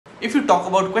if you talk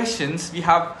about questions, we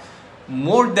have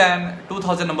more than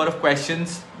 2000 number of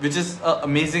questions, which is an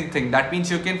amazing thing. That means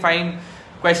you can find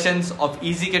questions of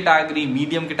easy category,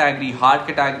 medium category, hard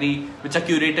category, which are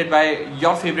curated by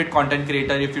your favorite content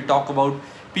creator. If you talk about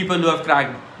people who have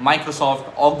cracked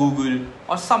Microsoft or Google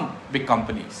or some big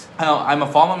companies. I'm a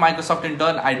former Microsoft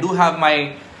intern. I do have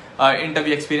my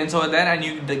interview experience over there, and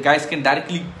you guys can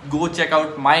directly go check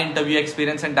out my interview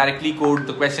experience and directly code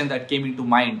the question that came into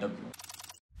my interview.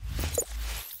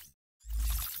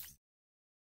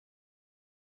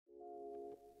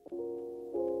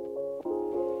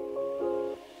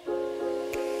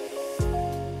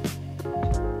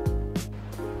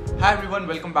 Hi everyone,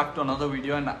 welcome back to another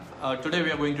video, and today we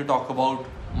are going to talk about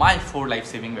my 4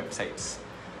 life-saving websites.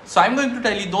 So I'm going to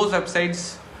tell you those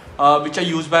websites which are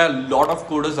used by a lot of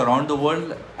coders around the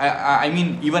world. I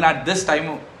mean, even at this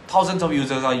time, thousands of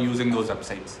users are using those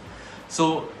websites.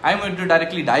 So I'm going to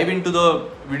directly dive into the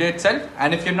video itself,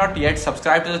 and if you're not yet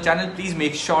subscribed to the channel, please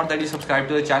make sure that you subscribe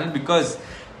to the channel, because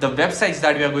the websites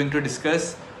that we are going to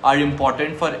discuss are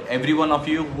important for every one of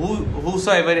you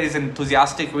whosoever is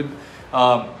enthusiastic with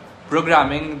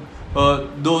programming,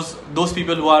 those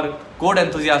people who are code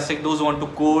enthusiastic, those who want to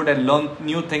code and learn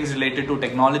new things related to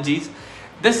technologies.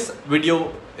 This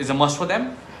video is a must for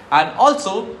them. And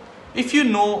also, if you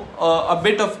know a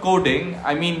bit of coding,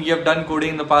 I mean you have done coding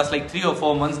in the past like 3 or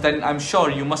 4 months, then I'm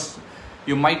sure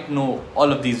you might know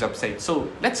all of these websites. So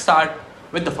let's start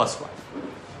with the first one.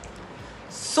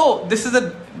 So this is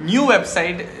a new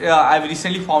website. I've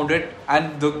recently found it,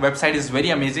 and the website is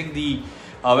very amazing. The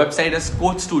website is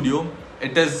Codestudio.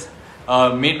 It is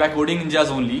made by coding ninjas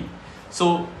only.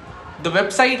 So the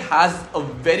website has a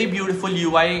very beautiful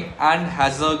UI and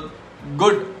has a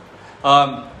good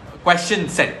question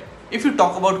set. If you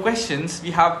talk about questions,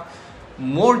 we have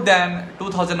more than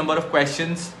 2000 number of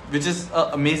questions, which is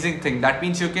an amazing thing. That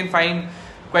means you can find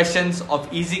questions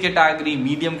of easy category,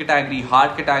 medium category,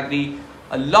 hard category,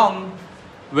 along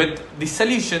with the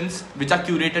solutions which are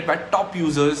curated by top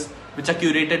users, which are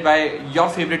curated by your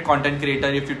favorite content creator.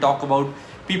 If you talk about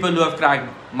people who have cracked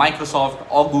Microsoft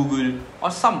or Google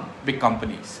or some big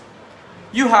companies.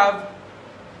 You have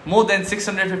more than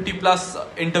 650 plus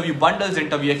interview bundles,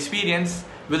 interview experience,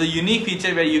 with a unique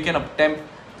feature where you can attempt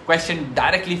question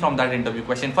directly from that interview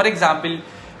question. For example,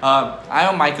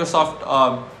 I'm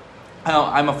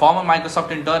a former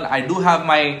Microsoft intern. I do have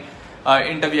my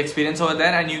interview experience over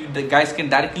there, and you guys can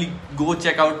directly go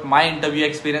check out my interview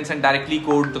experience and directly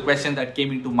code the question that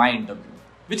came into my interview,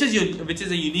 which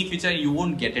is a unique feature. You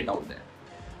won't get it out there.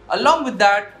 Along with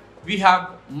that, we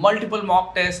have multiple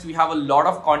mock tests. We have a lot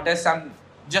of contests, and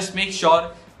just make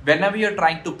sure whenever you're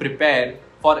trying to prepare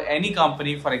for any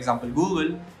company, for example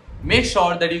Google, make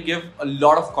sure that you give a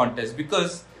lot of contests,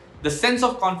 because the sense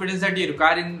of confidence that you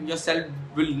require in yourself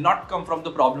will not come from the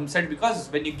problem set. Because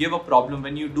when you give a problem,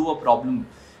 when you do a problem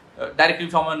directly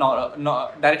from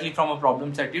a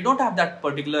problem set, you don't have that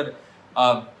particular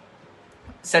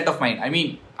set of mind. I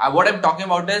mean, what I'm talking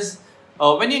about is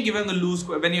when you're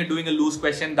doing a loose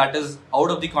question that is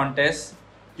out of the contest,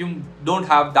 you don't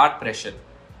have that pressure.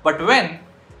 But when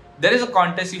there is a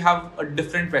contest, you have a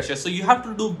different pressure. So you have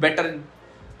to do better in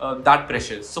that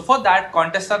pressure. So for that,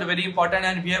 contests are very important,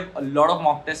 and we have a lot of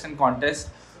mock tests and contests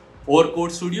over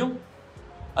Codestudio.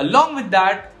 Along with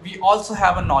that, we also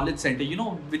have a knowledge center,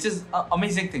 which is an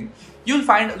amazing thing. You'll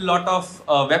find a lot of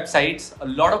websites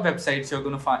you're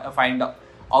going to find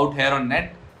out here on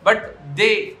net, but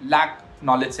they lack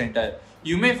knowledge center.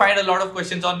 You may find a lot of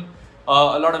questions on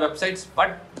a lot of websites,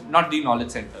 but not the knowledge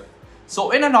center.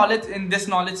 So in this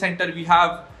knowledge center, we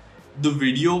have the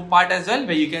video part as well,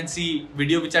 where you can see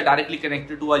video which are directly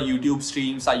connected to our YouTube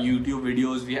streams, our YouTube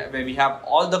videos, where we have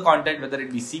all the content, whether it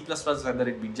be C++, whether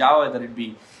it be Java, whether it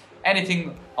be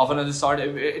anything of another sort.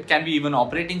 It can be even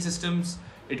operating systems,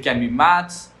 it can be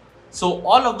maths. So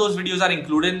all of those videos are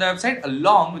included in the website,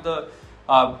 along with the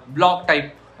blog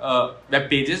type web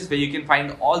pages, where you can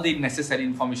find all the necessary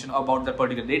information about the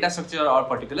particular data structure or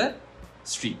particular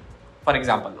stream. For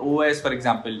example, OS, for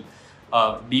example,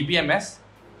 DBMS,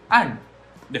 and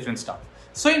different stuff.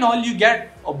 So in all, you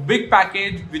get a big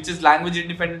package which is language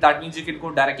independent. That means you can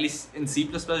code directly in C++,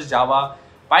 Java,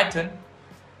 Python,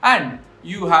 and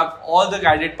you have all the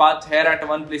guided path here at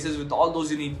one places with all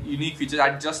those unique features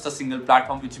at just a single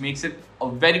platform, which makes it a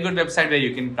very good website where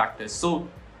you can practice. So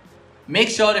make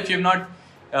sure, if you've not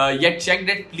yet checked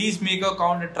it, please make an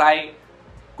account and try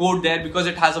code there, because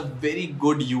it has a very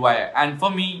good UI. And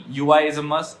for me, UI is a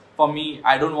must. For me,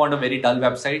 I don't want a very dull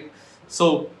website.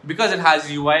 So because it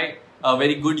has UI, a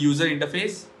very good user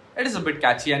interface, it is a bit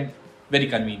catchy and very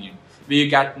convenient, where you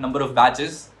get number of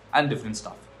badges and different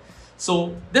stuff.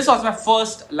 So this was my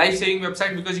first life-saving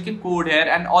website because you can code here,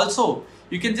 and also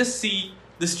you can just see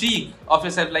the streak of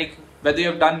yourself, like whether you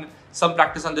have done some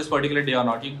practice on this particular day or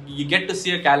not. You get to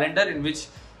see a calendar in which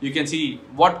you can see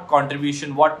what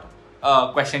contribution, what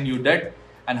question you did,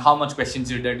 and how much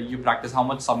questions you did, you practice, how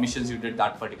much submissions you did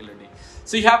that particular day.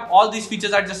 So you have all these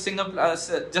features at just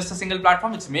a single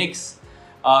platform, which makes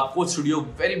Codestudio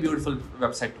very beautiful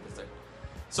website to visit.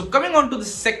 So coming on to the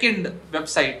second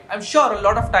website, I'm sure a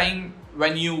lot of time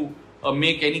when you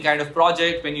make any kind of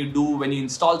project, when you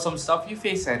install some stuff, you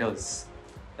face errors,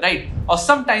 right? Or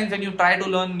sometimes when you try to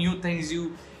learn new things,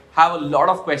 you have a lot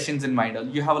of questions in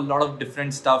mind. You have a lot of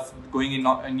different stuff going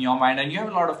in your mind, and you have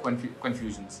a lot of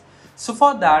confusions. So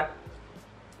for that,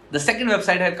 the second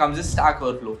website here comes is Stack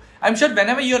Overflow. I'm sure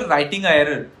whenever you're writing an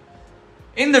error,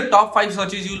 in the top 5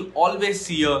 searches, you'll always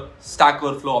see a Stack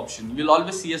Overflow option. You'll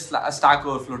always see a Stack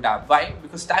Overflow tab. Why?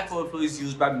 Because Stack Overflow is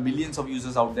used by millions of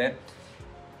users out there.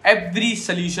 Every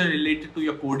solution related to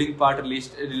your coding part,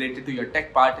 related to your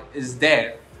tech part is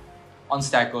there on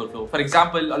Stack Overflow. For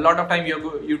example, a lot of time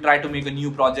you try to make a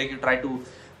new project, you try to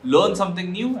learn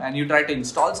something new, and you try to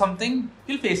install something,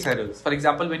 you'll face errors. For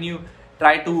example, when you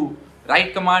try to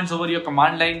write commands over your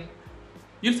command line,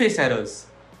 you'll face errors,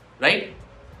 right?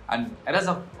 And errors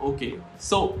are okay.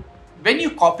 So when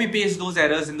you copy paste those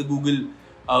errors in the Google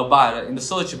bar, in the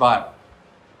search bar,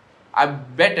 I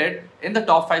bet it in the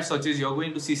top 5 searches you're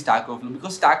going to see Stack Overflow,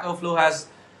 because Stack Overflow has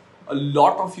a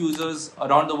lot of users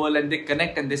around the world, and they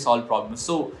connect and they solve problems.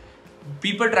 So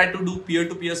people try to do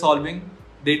peer-to-peer solving.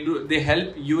 They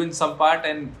help you in some part,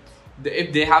 and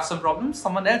if they have some problems,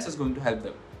 someone else is going to help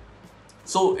them.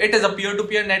 So it is a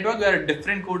peer-to-peer network where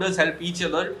different coders help each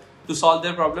other to solve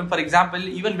their problem. For example,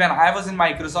 even when I was in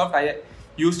Microsoft, I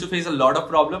used to face a lot of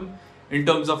problem in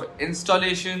terms of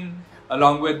installation,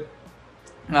 along with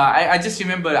I just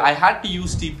remember I had to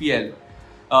use TPL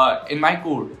in my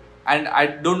code, and I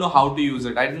don't know how to use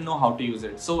it. I didn't know how to use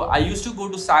it. So I used to go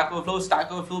to Stack Overflow.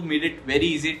 Stack Overflow made it very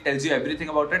easy. It tells you everything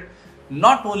about it.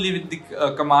 Not only with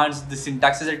the commands, the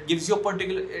syntaxes, it gives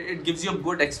you a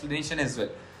good explanation as well.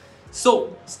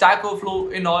 So Stack Overflow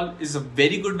in all is a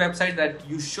very good website that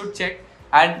you should check,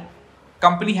 and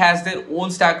company has their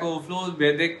own Stack Overflow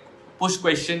where they push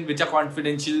questions which are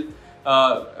confidential,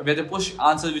 where they push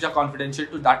answers which are confidential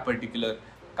to that particular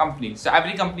company. So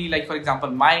every company, like for example,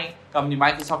 my company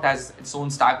Microsoft has its own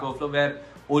Stack Overflow where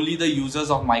only the users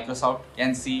of Microsoft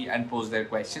can see and post their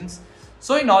questions.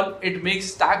 So in all, it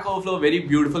makes Stack Overflow a very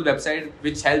beautiful website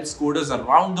which helps coders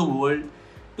around the world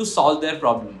to solve their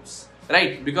problems,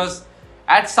 right? Because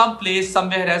at some place,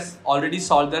 somewhere has already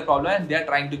solved their problem, and they are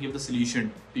trying to give the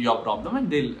solution to your problem,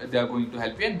 and they are going to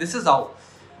help you. And this is how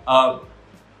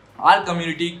our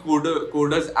community,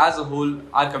 coders as a whole,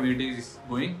 our community is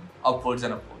going upwards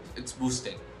and upwards. It's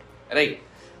boosting, right?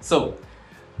 So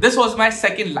this was my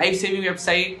second life-saving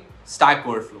website, Stack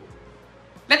Overflow.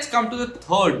 Let's come to the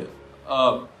third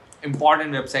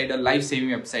important website, a life-saving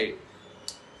website,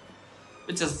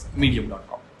 which is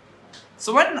medium.com.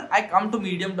 So when I come to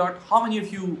Medium. How many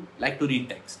of you like to read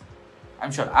text?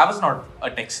 I'm sure I was not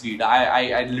a text reader.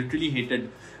 I literally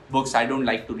hated books. I don't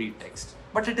like to read text,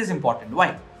 but it is important.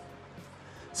 Why?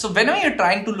 So whenever you're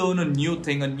trying to learn a new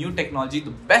thing, a new technology, the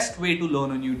best way to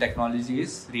learn a new technology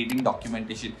is reading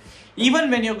documentation. Even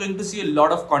when you're going to see a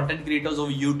lot of content creators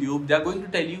over YouTube, they're going to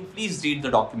tell you, please read the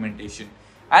documentation.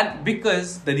 And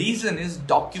because the reason is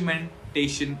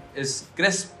documentation is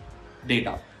crisp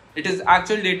data. It is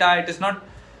actual data. It is not,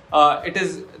 it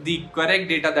is the correct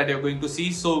data that you're going to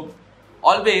see. So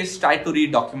always try to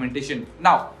read documentation.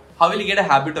 Now, how will you get a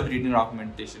habit of reading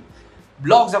documentation?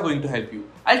 Blogs are going to help you.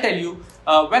 I'll tell you,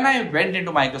 when I went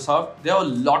into Microsoft, there were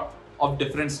a lot of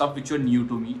different stuff which were new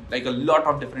to me. Like a lot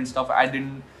of different stuff. I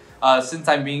didn't, since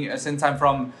I'm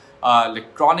from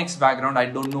electronics background, I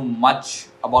don't know much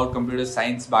about computer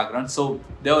science background. So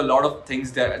there were a lot of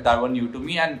things that were new to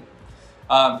me, and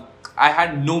I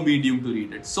had no medium to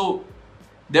read it. So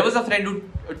there was a friend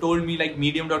who told me like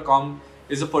medium.com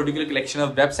is a particular collection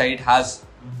of website, has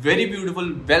very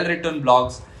beautiful, well-written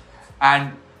blogs,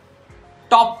 and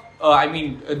top,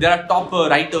 there are top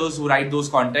writers who write those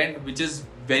content, which is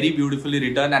very beautifully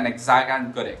written and exact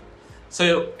and correct.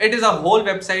 So it is a whole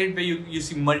website where you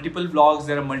see multiple blogs.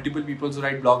 There are multiple people who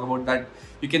write blog about that.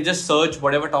 You can just search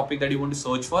whatever topic that you want to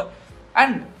search for,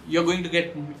 and you're going to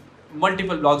get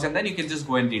multiple blogs, and then you can just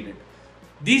go and read it.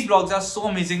 These blogs are so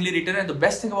amazingly written, and the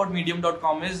best thing about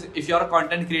medium.com is if you're a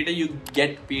content creator, you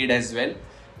get paid as well,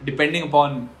 depending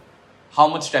upon how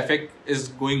much traffic is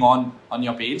going on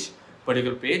your page,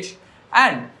 particular page.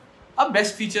 And a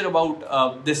best feature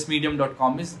about this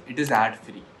medium.com is it is ad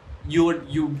free.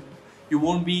 You you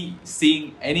won't be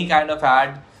seeing any kind of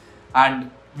ad,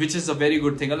 and which is a very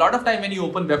good thing. A lot of time when you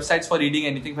open websites for reading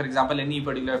anything, for example, any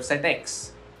particular website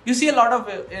X, you see a lot of,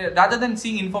 rather than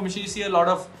seeing information, you see a lot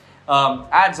of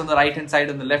ads on the right hand side,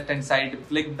 on the left hand side.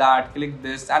 Click that, click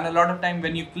this, and a lot of time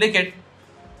when you click it,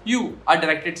 you are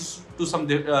directed to some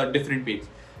different page,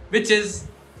 which is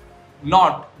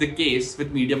not the case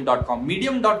with medium.com.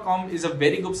 Medium.com is a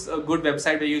very good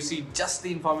website where you see just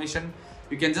the information.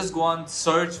 You can just go on,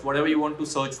 search whatever you want to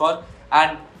search for,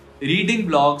 and reading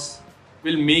blogs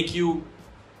will make you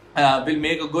will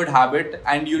make a good habit,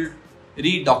 and you'll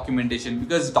read documentation,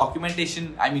 because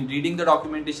documentation, I mean reading the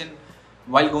documentation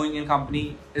while going in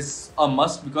company is a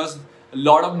must, because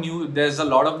there's a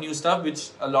lot of new stuff which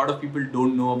a lot of people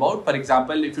don't know about. For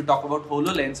example, if you talk about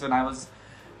HoloLens,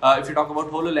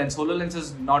 HoloLens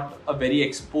is not a very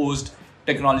exposed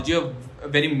technology. A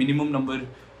very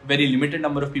limited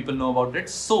number of people know about it.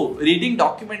 So reading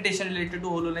documentation related to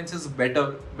HoloLens is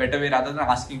better way rather than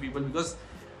asking people, because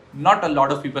not a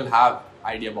lot of people have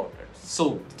idea about it.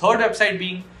 So third website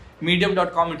being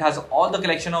medium.com. It has all the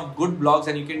collection of good blogs,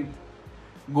 and you can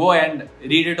go and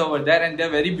read it over there, and they're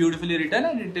very beautifully written,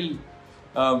 and it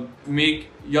will make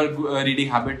your reading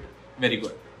habit very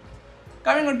good.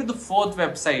 Coming on to the fourth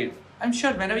website, I'm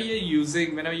sure whenever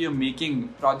you're making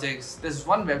projects, there's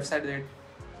one website that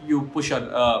you push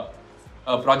a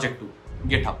project to,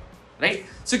 GitHub, right?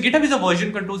 So GitHub is a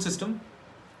version control system.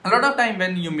 A lot of time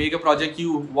when you make a project,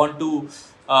 you want to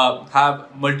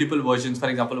have multiple versions, for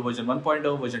example, version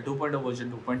 1.0, version 2.0,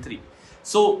 version 2.3.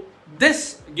 So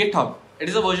this GitHub, it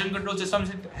is a version control system.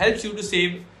 It helps you to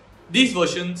save these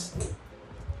versions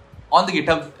on the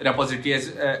GitHub repository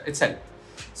itself.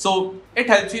 So it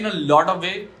helps you in a lot of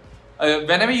way.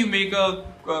 Whenever you make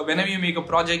a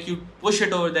project, you push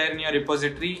it over there in your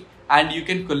repository, and you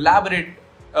can collaborate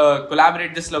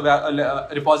this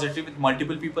repository with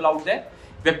multiple people out there,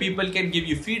 where people can give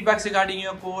you feedbacks regarding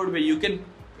your code, where you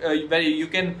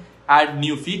can add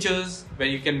new features, where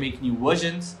you can make new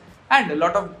versions, and a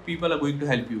lot of people are going to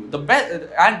help you.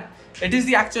 And it is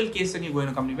the actual case when you go in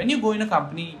a company. When you go in a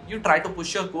company, you try to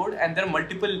push your code, and there are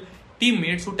multiple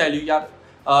teammates who tell you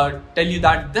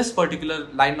that this particular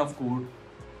line of code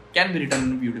can be written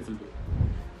in a beautiful way.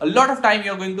 A lot of time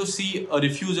you're going to see a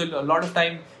refusal. A lot of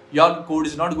time your code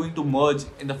is not going to merge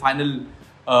in the final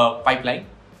pipeline.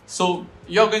 So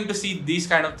you're going to see these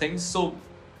kind of things. So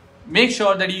make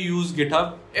sure that you use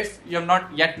GitHub. If you have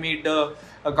not yet made the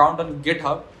account on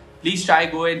GitHub, please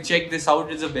go and check this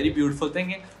out. It's a very beautiful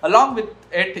thing. Along with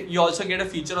it, you also get a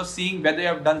feature of seeing whether you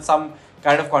have done some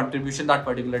kind of contribution that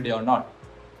particular day or not.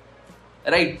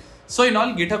 Right. So in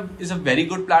all, GitHub is a very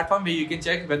good platform where you can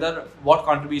check what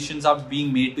contributions are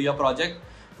being made to your project,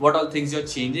 what all things you're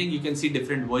changing. You can see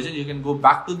different versions. You can roll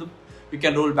back to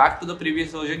the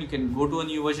previous version. You can go to a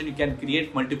new version. You can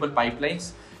create multiple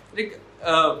pipelines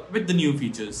with the new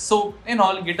features. So in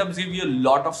all, GitHub gives you a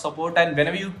lot of support, and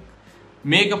whenever you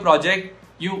make a project,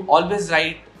 you always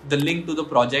write the link to the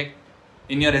project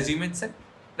in your resume itself,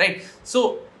 right?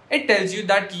 So it tells you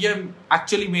that you have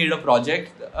actually made a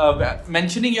project.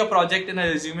 Mentioning your project in a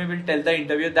resume will tell the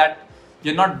interviewer that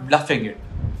you're not bluffing it,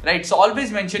 right? So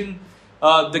always mention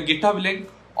the GitHub link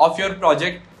of your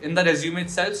project in the resume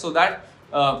itself, so that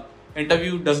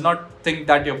interview does not think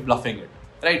that you're bluffing it,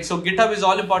 right? So GitHub is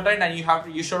all important, and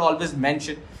you should always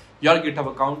mention your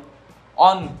GitHub account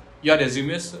on your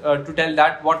resumes to tell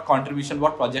that what contribution,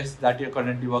 what projects that you're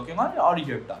currently working on or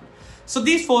you have done. So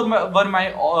these four were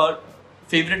my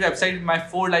favorite websites, my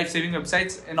 4 life-saving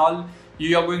websites. In all,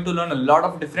 you are going to learn a lot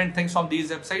of different things from these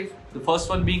websites. The first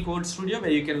one being Codestudio, where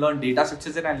you can learn data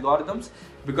structures and algorithms,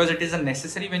 because it is a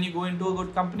necessary when you go into a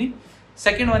good company.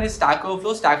 Second one is Stack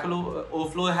Overflow. Stack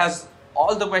Overflow has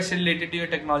all the questions related to your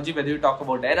technology, whether you talk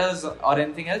about errors or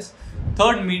anything else.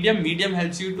 Third, Medium. Medium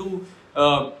helps you to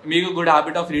make a good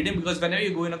habit of reading, because whenever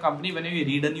you go in a company, whenever you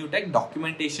read a new tech,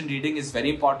 documentation reading is very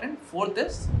important. Fourth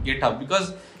is GitHub,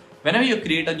 because whenever you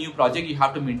create a new project, you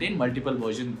have to maintain multiple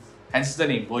versions, hence the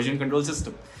name, version control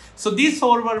system. So these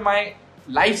 4 were my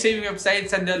life-saving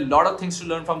websites, and there are a lot of things to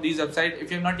learn from these websites.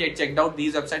 If you have not yet checked out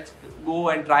these websites, go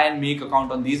and try and make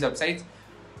account on these websites.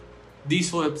 These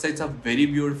 4 websites are very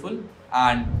beautiful,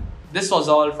 and this was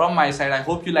all from my side. I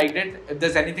hope you liked it. If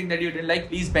there's anything that you didn't like,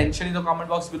 please mention in the comment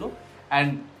box below,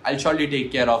 and I'll surely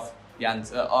take care of the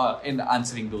answer in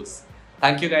answering those.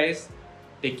 Thank you guys.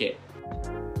 Take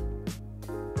care.